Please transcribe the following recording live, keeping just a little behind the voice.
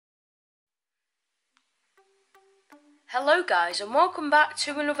Hello guys and welcome back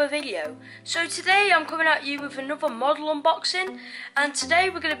to another video. So today I'm coming at you with another model unboxing, and today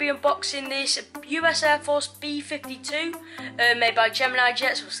we're going to be unboxing this US Air Force B52 made by Gemini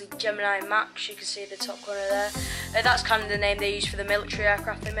jets, obviously Gemini Max, you can see the top corner there. That's kind of the name they use for the military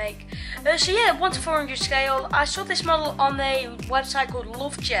aircraft they make. So yeah, 1 to 400 scale. I saw this model on a website called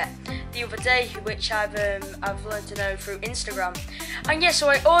LoveJet the other day, which I've learned to know through Instagram. And yeah, so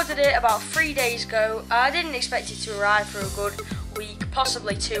I ordered it about 3 days ago. I didn't expect it to arrive for a good week,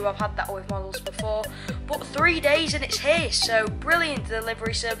 possibly 2. I've had that with models before, but 3 days and it's here. So brilliant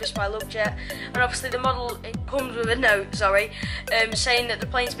delivery service by LoveJet. And obviously the model, it comes with a note, saying that the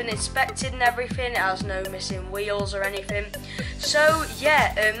plane's been inspected and everything. It has no missing wheels or anything. So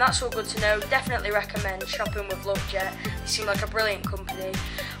yeah, that's all good to know. Definitely recommend shopping with LoveJet. They seem like a brilliant company.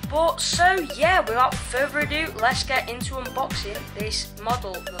 But so yeah, without further ado, let's get into unboxing this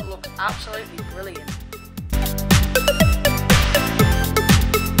model that looks absolutely brilliant.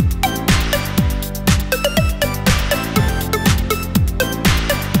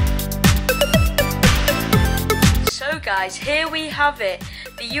 So guys, here we have it,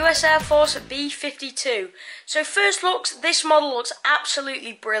 the US Air Force B52. So first looks, this model looks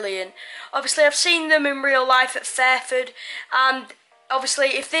absolutely brilliant. Obviously I've seen them in real life at Fairford, and obviously,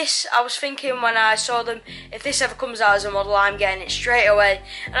 if this, I was thinking when I saw them, if this ever comes out as a model, I'm getting it straight away,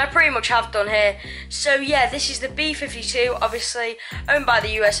 and I pretty much have done here. So yeah, this is the B52, obviously owned by the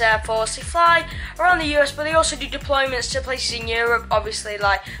US Air Force. They fly around the US, but they also do deployments to places in Europe, obviously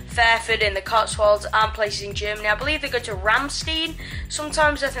like Fairford in the Cotswolds and places in Germany. I believe they go to Ramstein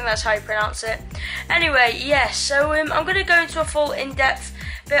sometimes, I think that's how you pronounce it. Anyway, yeah, so I'm going to go into a full in-depth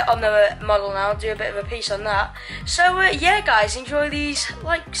bit on the model now. I'll do a bit of a piece on that. So yeah guys, enjoy these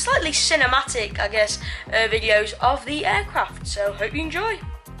like slightly cinematic, I guess, videos of the aircraft. So hope you enjoy.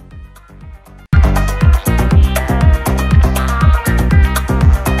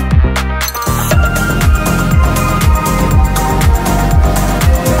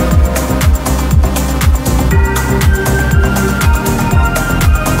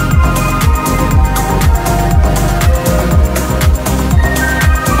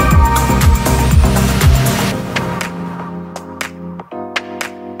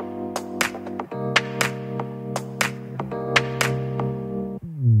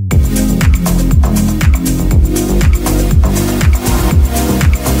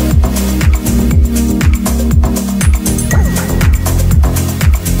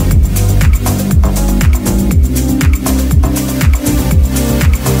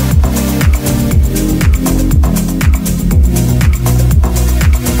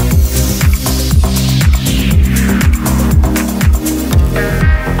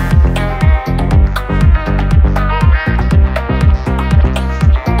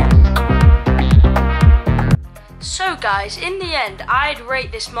 Guys, in the end, I'd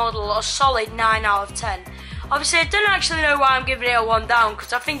rate this model a solid 9 out of 10. Obviously, I don't actually know why I'm giving it a 1 down,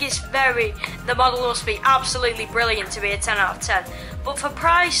 because I think it's the model must be absolutely brilliant to be a 10 out of 10. But for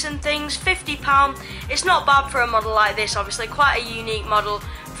price and things, £50, it's not bad for a model like this. Obviously, quite a unique model.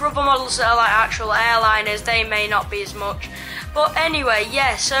 For other models that are like actual airliners, they may not be as much. But anyway,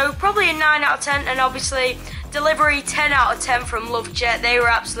 yeah, so probably a 9 out of 10, and obviously delivery 10 out of 10 from LoveJet. They were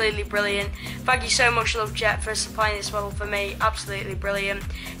absolutely brilliant. Thank you so much, LoveJet, for supplying this model for me. Absolutely brilliant.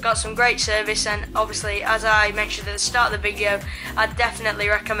 Got some great service, and obviously, as I mentioned at the start of the video, I definitely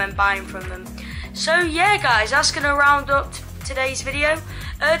recommend buying from them. So yeah guys, that's going to round up today's video.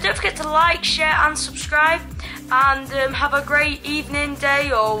 Don't forget to like, share and subscribe, and have a great evening,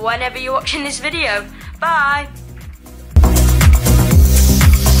 day, or whenever you're watching this video. Bye!